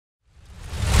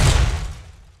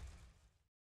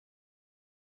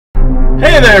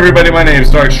Hey there everybody, my name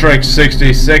is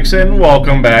Darkstrike66 and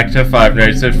welcome back to Five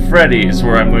Nights at Freddy's,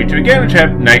 where I'm going to again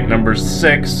attempt night number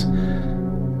 6,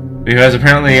 because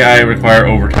apparently I require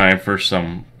overtime for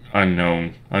some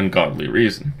unknown, ungodly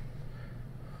reason.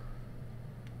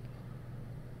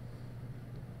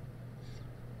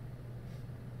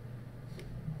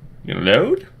 You gonna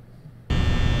load?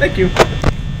 Thank you.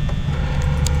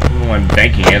 Even though I'm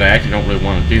banking it, I actually don't really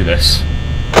want to do this.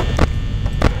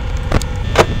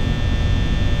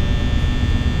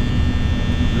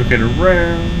 Looking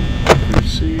around, let's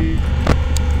see.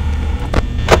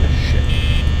 Shit.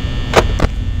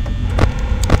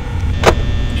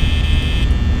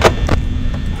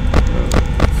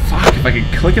 Fuck, if I could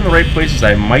click in the right places,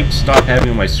 I might stop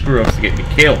having my screw-ups to get me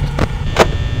killed.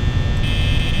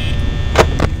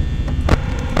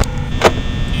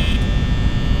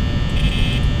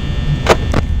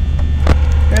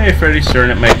 Hey, Freddy's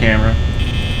staring at my camera.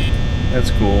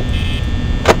 That's cool.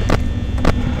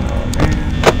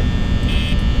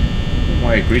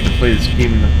 I agreed to play this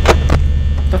game in the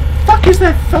fuck is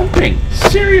that thumping?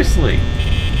 Seriously!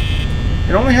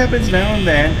 It only happens now and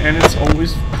then, and it's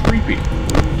always creepy.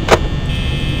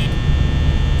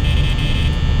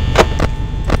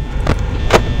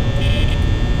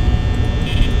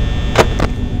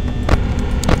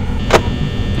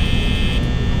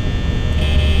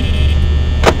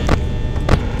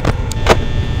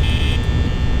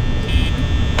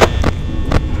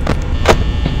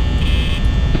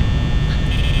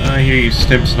 I hear you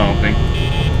stim stomping.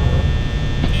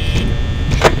 Shoot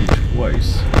you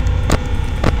twice.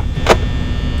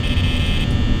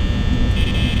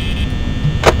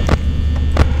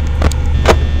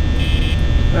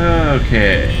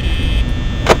 Okay.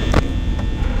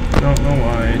 Don't know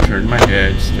why I turned my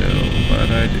head still, but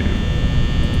I do.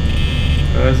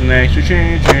 Doesn't actually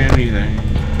change anything.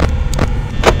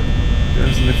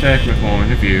 Doesn't affect my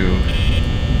point of view.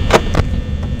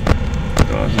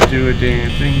 Doesn't do a damn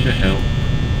thing to help.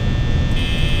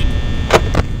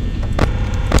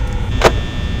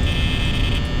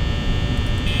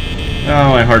 Oh,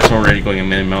 my heart's already going a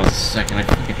million miles a second. I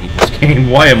fucking hate this game.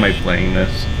 Why am I playing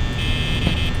this?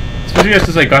 Especially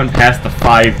since I've gotten past the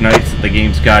 5 nights that the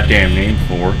game's goddamn named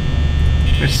for.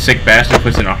 This sick bastard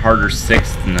puts in a harder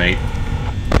 6th night.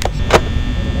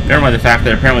 Never mind the fact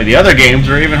that apparently the other games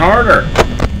are even harder.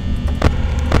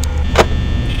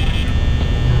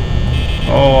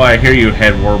 Oh, I hear you,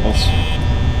 head warbles.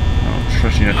 I don't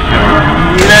trust you not to kill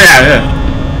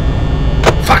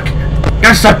me. Fuck!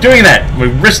 Gotta stop doing that! My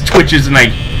wrist twitches and I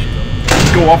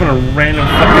go off in a random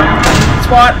fucking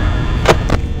spot.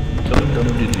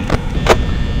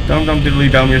 Dum diddly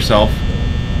dum yourself.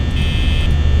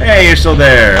 Hey, you're still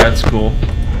there. That's cool.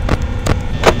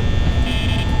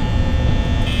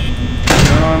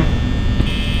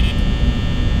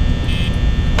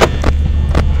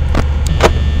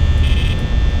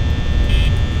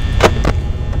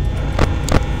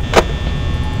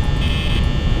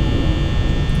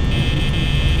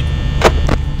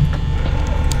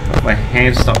 My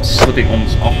hands stop slipping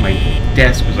almost off my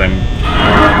desk because I'm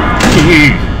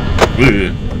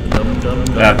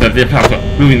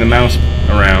moving the mouse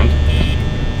around.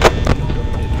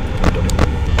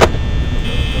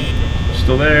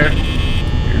 Still there?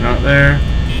 You're not there.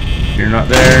 You're not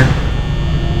there.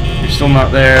 You're still not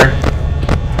there.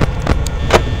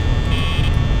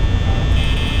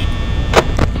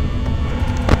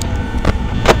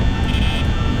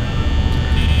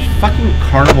 Fucking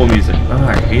carnival music. Oh,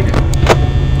 I hate it.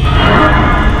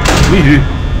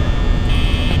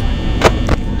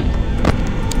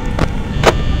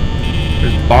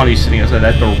 There's Bonnie sitting outside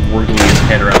that door wiggling his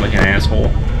head around like an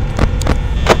asshole.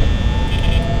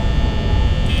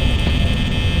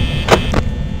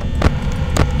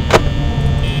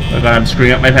 Oh god, I'm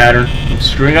screwing up my pattern. I'm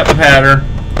screwing up the pattern.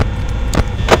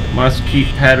 Must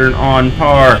keep pattern on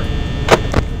par.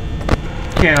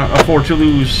 Cannot afford to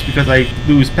lose because I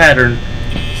lose pattern.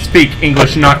 Speak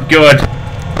English not good.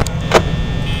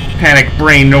 Panic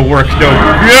brain no work no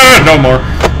no more.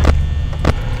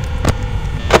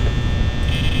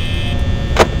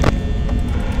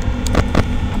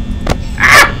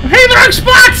 Ah! Hey, the wrong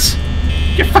spots!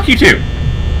 Yeah, fuck you too.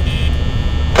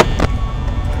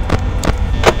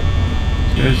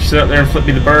 Gonna sit out there and flip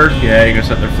me the bird? Yeah, you're gonna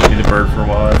sit there and flip me the bird for a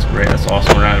while. That's great. That's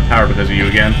awesome. We're out of power because of you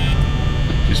again.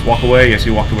 Just walk away. Yes,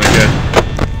 you walked away good.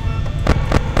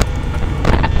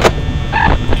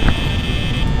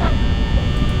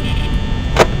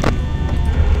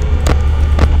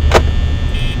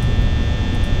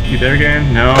 You there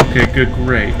again? No? Okay, good,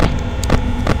 great. I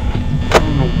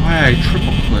don't know why I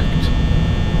triple clicked.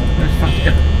 I fucked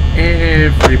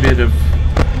every bit of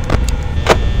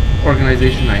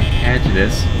organization I had to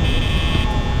this.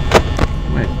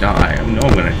 I'm gonna die. I know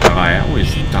I'm gonna die. I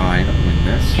always die. I don't win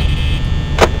this.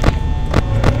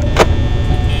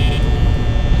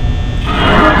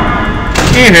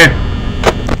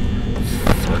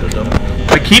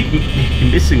 If I keep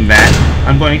missing that,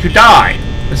 I'm going to die.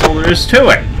 That's all there is to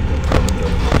it.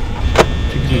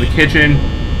 Take it to the kitchen.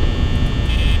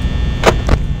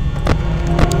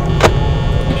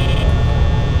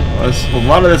 A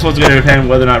lot of this was going to depend on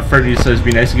whether or not Freddy says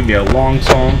be nice and give me a long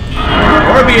song,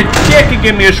 or be a dick and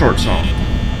give me a short song.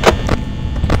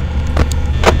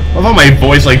 Although my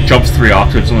voice like jumps 3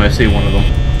 octaves when I say one of them.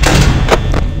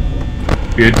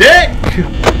 Be a dick!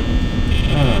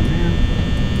 Oh man.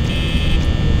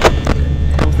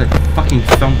 What the hell is that fucking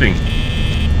thumping?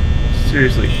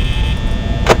 Seriously.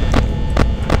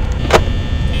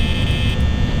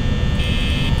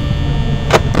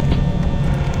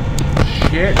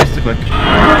 Shit, missed the click.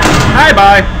 Hi,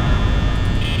 bye!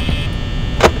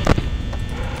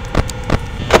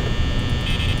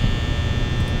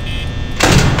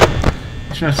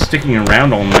 It's not sticking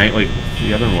around all night like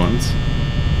the other ones.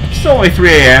 It's still only 3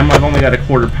 AM. I've only got a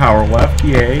quarter power left.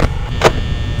 Yay.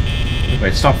 If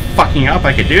I stop fucking up,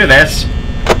 I could do this.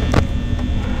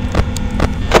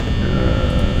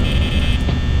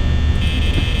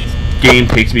 This game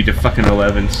takes me to fucking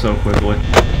 11 so quickly.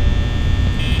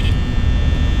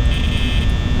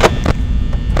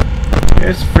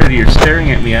 Yes, Freddy, you're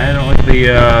staring at me. I don't like the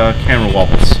camera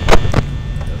wobbles.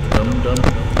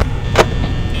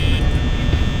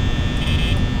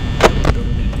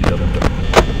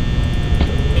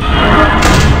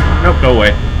 Nope, go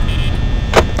away.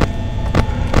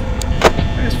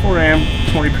 It's 4 AM,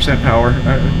 20% power.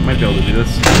 I might be able to do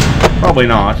this. Probably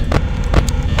not.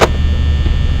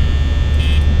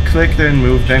 Click, then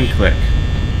move, then click.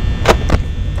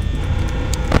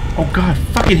 Oh god,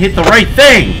 fucking hit the right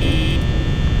thing!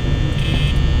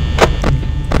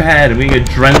 Bad. I'm getting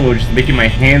adrenaline, which is making my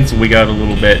hands wig out a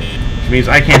little bit, which means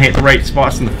I can't hit the right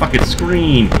spots on the fucking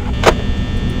screen.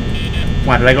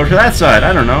 Why did I go to that side?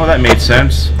 I don't know. That made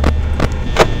sense.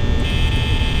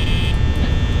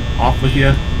 Off with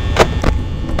you.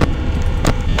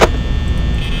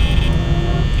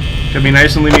 Could be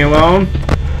nice and leave me alone.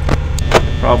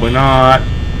 Probably not.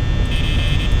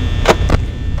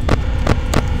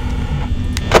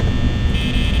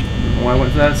 Why I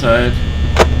went to that side?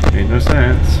 Made no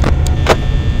sense.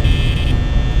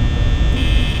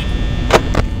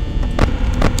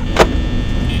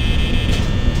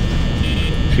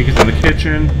 She gets in the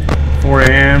kitchen. 4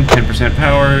 AM, 10%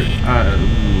 power.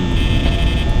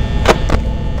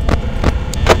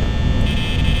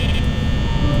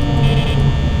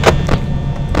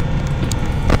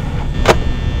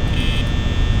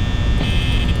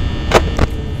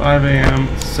 5 AM,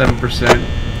 7%.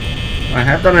 I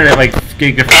have done it at like 5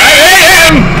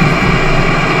 AM!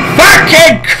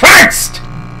 Fucking Christ!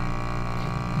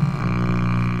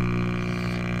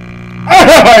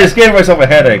 Oh, I just gave myself a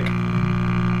headache.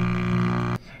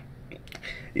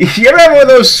 You ever have one of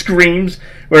those screams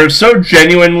where it's so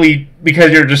genuinely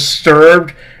because you're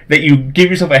disturbed that you give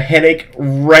yourself a headache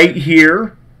right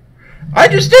here? I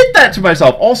just did that to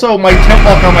myself. Also, my temp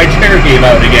lock on my chair gave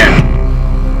out again.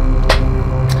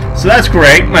 So that's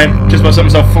great. I just about set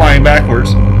myself flying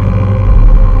backwards.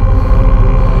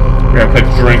 Grab a quick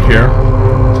drink here.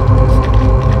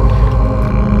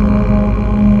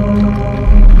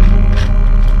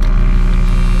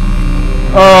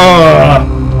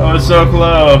 Oh, I was so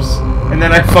close. And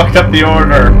then I fucked up the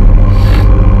order.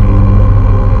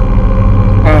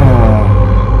 Oh.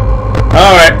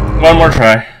 Alright, one more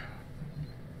try.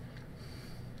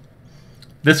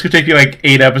 This could take you like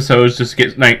 8 episodes just to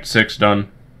get night 6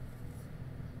 done.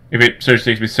 If it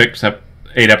seriously takes me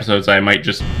 8 episodes, I might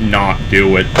just not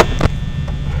do it.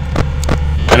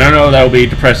 And I know that will be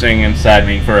depressing and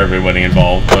saddening for everybody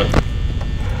involved, but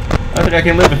I think I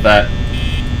can live with that.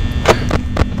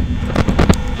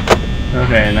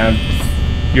 Okay, now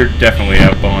you're definitely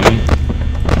out, Bonnie.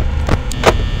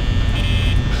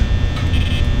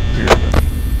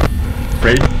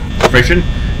 Friction?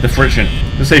 The friction.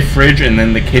 Let's say fridge and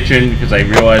then the kitchen, because I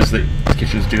realize that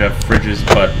kitchens do have fridges,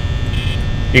 but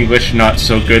English not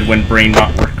so good when brain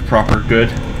not work proper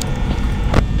good.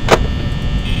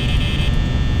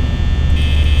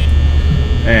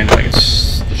 And I can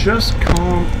just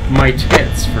calm my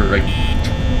tits for like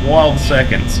 12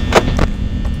 seconds.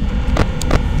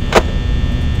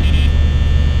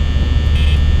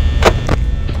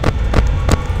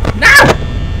 No!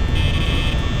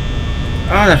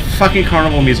 Oh, that fucking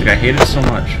carnival music. I hate it so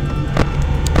much.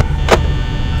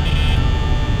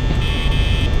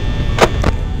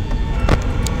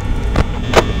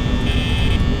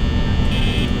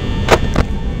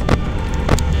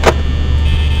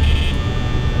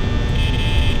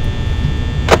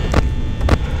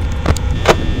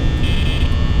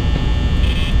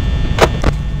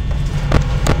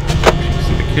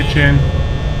 question.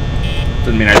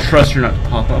 Doesn't mean I trust her not to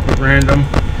pop up at random.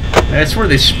 I swear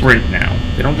they sprint now.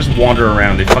 They don't just wander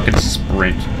around, they fucking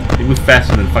sprint. They move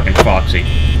faster than fucking Foxy.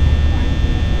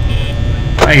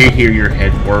 I hear your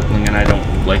head warbling and I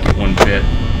don't like it one bit.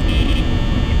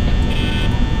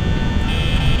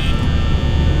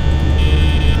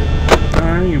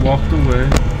 You walked away.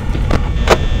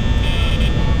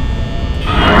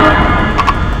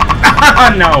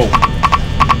 Ah, no!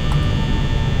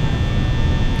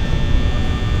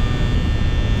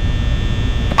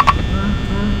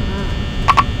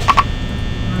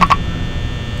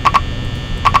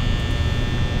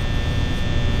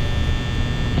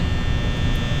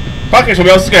 Fuck it,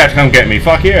 somebody else is gonna have to come get me.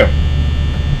 Fuck you.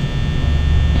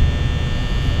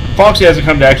 Foxy hasn't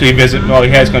come to actually visit. Well, he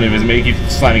has come to visit me. He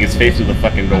keeps slamming his face through the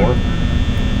fucking door.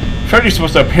 Freddy's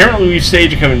supposed to apparently leave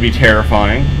stage and come and be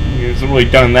terrifying. He hasn't really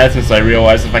done that since I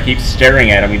realized if I keep staring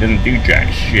at him, he doesn't do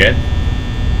jack shit.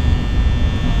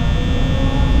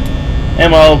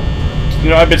 And well, you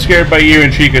know, I've been scared by you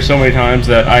and Chica so many times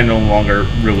that I no longer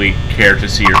really care to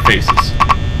see your faces.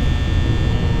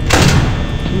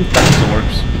 That still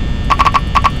works.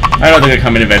 I know they're gonna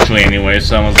come in eventually anyway,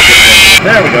 so I was like,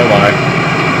 there we go, bye.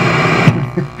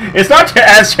 It's not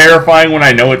as terrifying when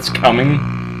I know it's coming.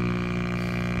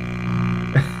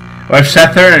 I've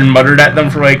sat there and muttered at them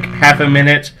for like half a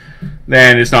minute,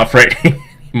 then it's not frightening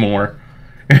anymore.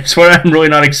 It's when I'm really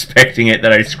not expecting it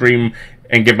that I scream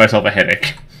and give myself a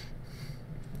headache.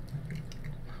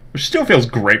 Which still feels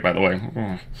great, by the way.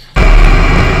 Alright,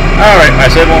 I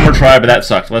said one more try, but that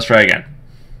sucked. Let's try again.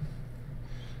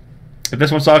 If this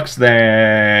one sucks,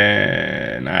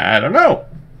 then I don't know.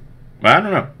 I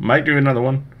don't know. Might do another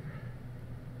one.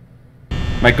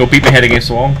 Might go beat my head against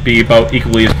the wall. Be about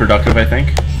equally as productive, I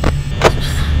think.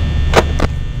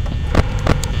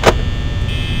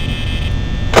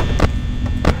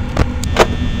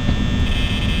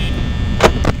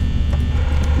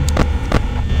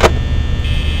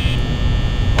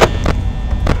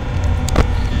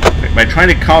 By trying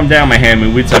to calm down my hand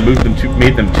movements, I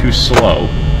made them too slow.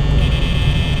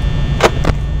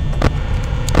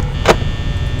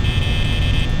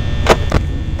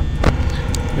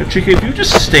 Chica, if you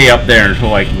just stay up there until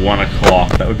like 1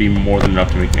 o'clock, that would be more than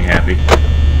enough to make me happy.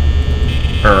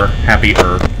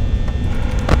 Happier.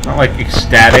 Not like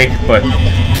ecstatic, but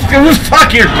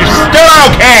fuck, you're still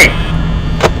okay!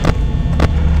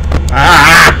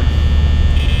 Ah!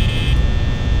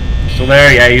 Still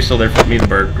there? Yeah, you still there for me, the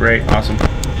bird. Great, awesome.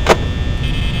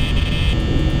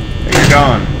 Hey, you're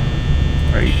gone.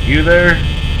 Are you there?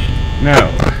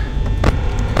 No.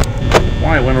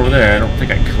 Why I went over there? I don't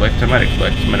think I clicked. I might have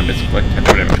clicked. I might have misclicked. I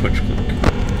don't have a Twitch click.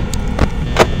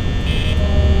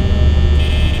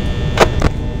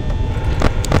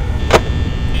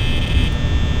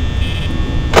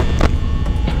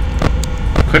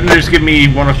 Couldn't you just give me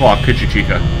 1 o'clock, could you,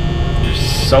 Chica? You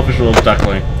selfish little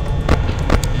duckling.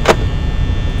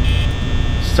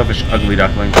 Selfish, ugly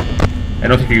duckling. I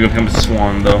don't think you're gonna become a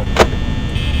swan, though.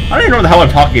 I don't even know what the hell I'm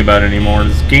talking about anymore.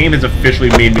 This game has officially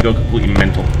made me go completely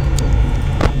mental.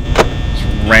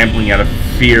 Rambling out of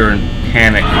fear and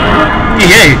panic.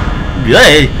 Yay!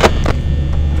 Yay!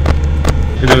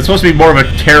 It was supposed to be more of a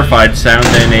terrified sound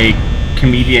than a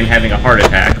comedian having a heart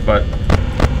attack, but...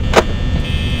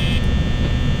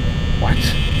 What?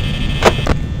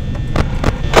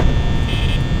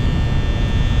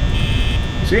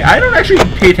 See, I don't actually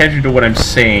pay attention to what I'm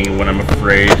saying when I'm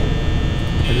afraid.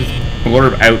 I just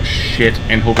blurb out shit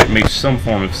and hope it makes some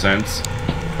form of sense.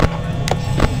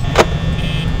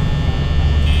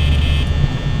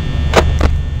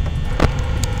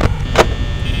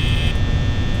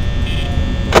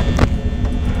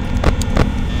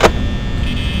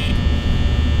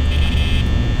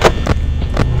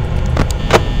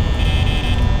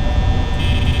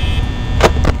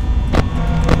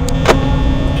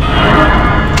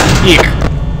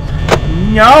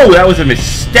 No, that was a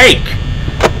mistake.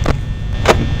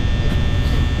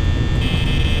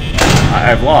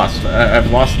 I've lost. I've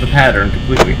lost the pattern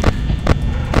completely.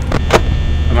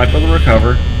 I might be able to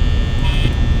recover.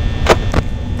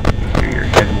 Hear your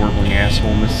head warbling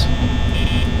assholeness.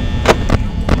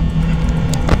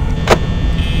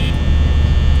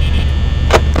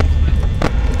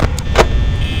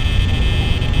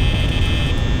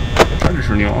 I tried to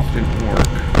turn you off, didn't work.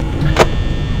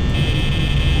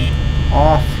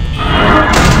 Off.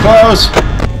 Close!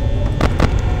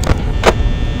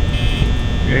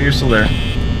 Yeah, you're still there.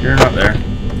 You're not there.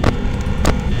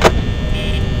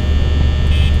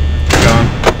 You're gone.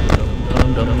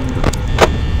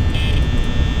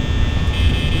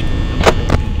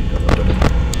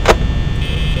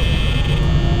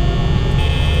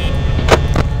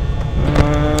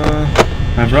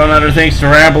 I've run out of things to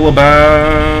ramble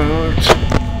about.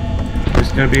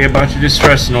 There's gonna be a bunch of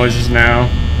distress noises now.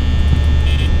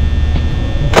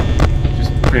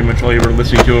 Just pretty much all you were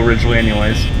listening to originally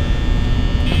anyways.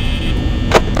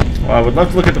 Well, I would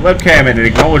love to look at the webcam and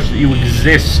acknowledge that you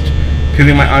exist.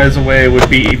 Peeling my eyes away would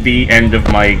be the end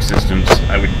of my existence.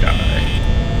 I would die.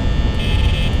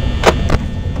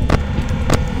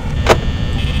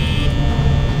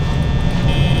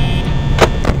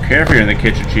 I don't care if you're in the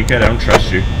kitchen, Chica. I don't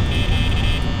trust you.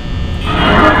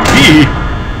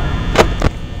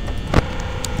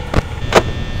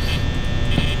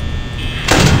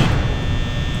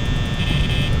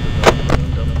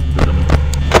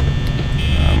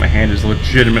 My hand is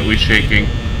legitimately shaking.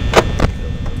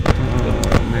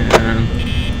 Oh, man.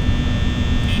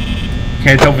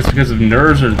 Can't tell if it's because of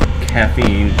nerves or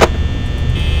caffeine.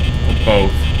 Or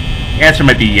both. The answer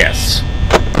might be yes.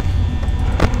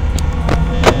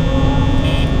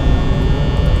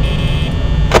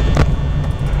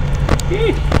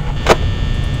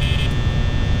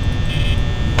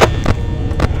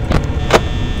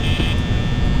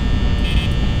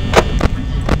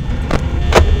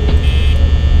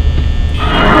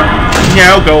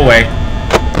 No, go away.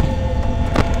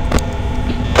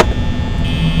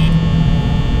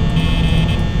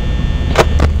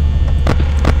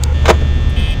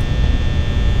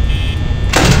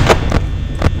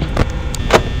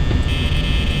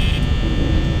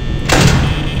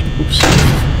 Oops.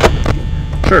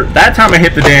 Sure, that time I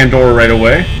hit the damn door right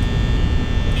away.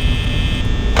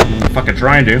 I'm fucking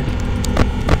trying to.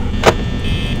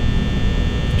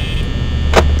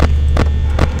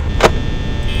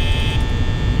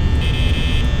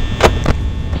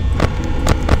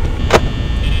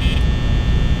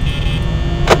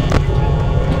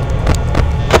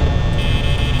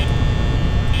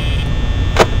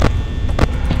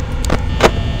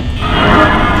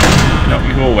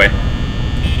 Go away.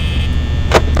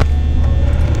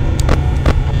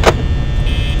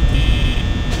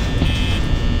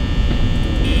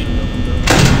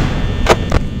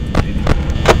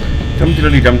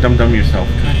 Dum yourself.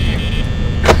 God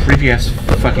damn. Creepy ass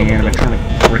fucking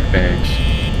animatronic brick bags.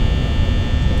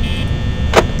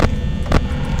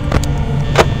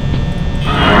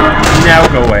 Now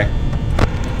go away.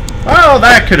 Oh,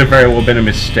 that could have very well been a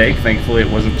mistake. Thankfully, it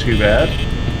wasn't too bad.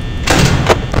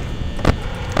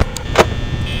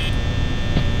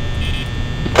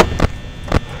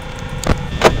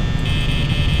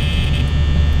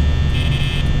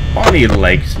 Bonnie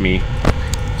likes me.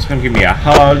 She's gonna give me a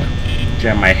hug,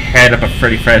 jam my head up a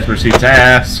Freddy Fazbear's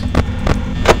ass.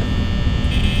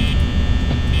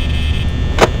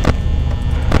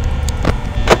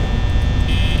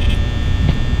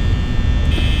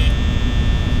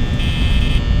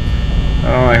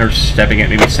 Oh, I heard stepping at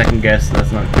me, second guess.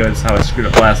 That's not good. That's how I screwed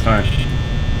up last time.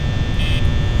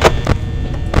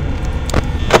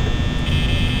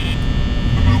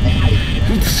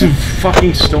 It's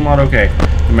fucking still not okay.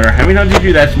 No matter how many times you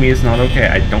do that to me, it's not okay.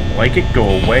 I don't like it.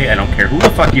 Go away. I don't care who the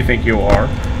fuck you think you are.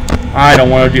 I don't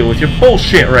want to deal with your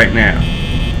bullshit right now.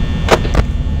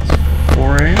 It's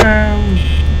 4 a.m.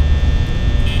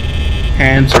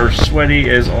 Hands are sweaty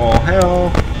as all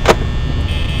hell.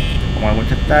 Oh, I went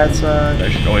to that side. I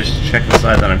should always check the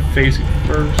side that I'm facing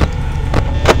first.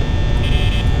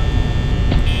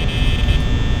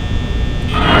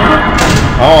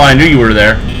 Oh, I knew you were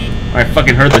there. I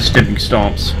fucking heard the stimping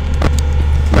stomps.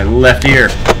 My left ear.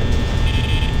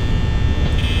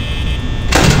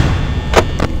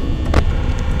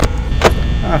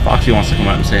 Foxy wants to come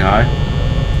out and say hi.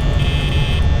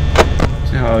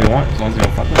 Say how you want, as long as you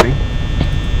don't fuck with me.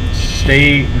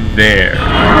 Stay there.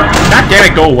 God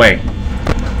damn it, go away.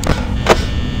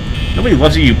 Nobody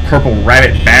loves you, you purple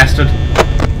rabbit bastard.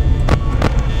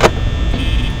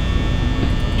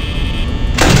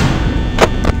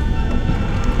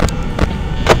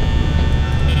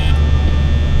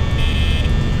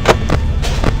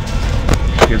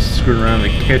 Screwed around the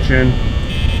kitchen.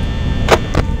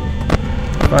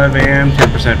 5 a.m.,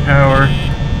 10% power.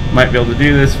 Might be able to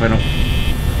do this if I don't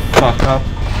fuck up.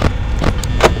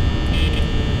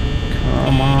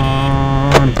 Come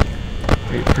on.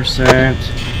 8%.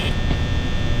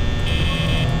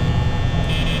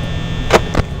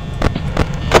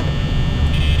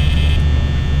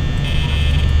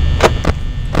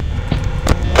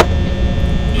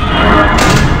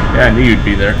 Yeah, I knew you'd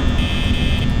be there.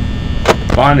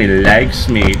 Bonnie likes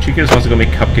me. Chica just wants to go make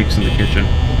cupcakes in the kitchen.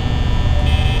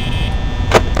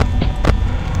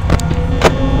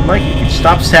 Like, you can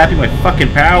stop sapping my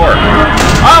fucking power.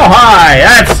 Oh, hi!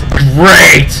 That's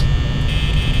great!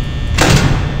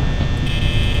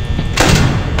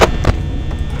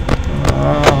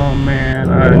 Oh, man.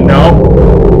 I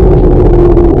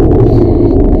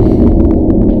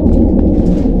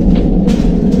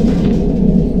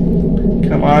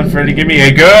Freddy, give me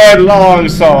a good long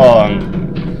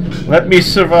song. Let me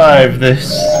survive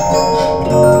this.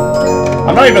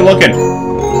 I'm not even looking.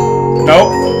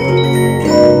 Nope.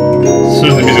 As soon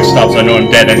as the music stops, I know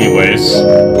I'm dead anyways.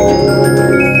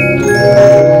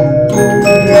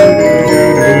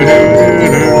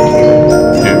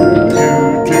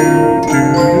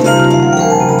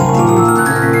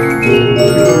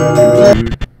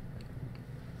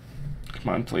 Come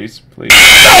on, please, please.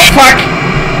 Oh, fuck!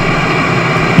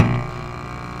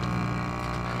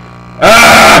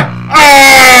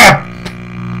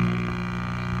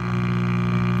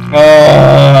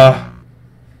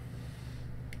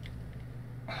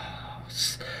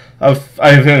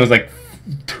 I think it was like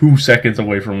 2 seconds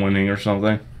away from winning or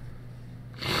something.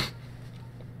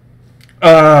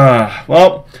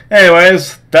 Well,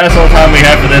 anyways, that's all the time we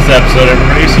have for this episode,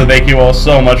 everybody, so thank you all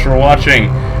so much for watching.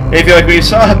 If you like what you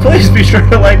saw, please be sure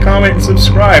to like, comment, and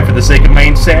subscribe for the sake of my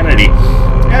insanity.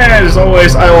 And as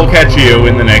always, I will catch you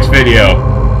in the next video.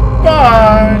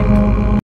 Bye!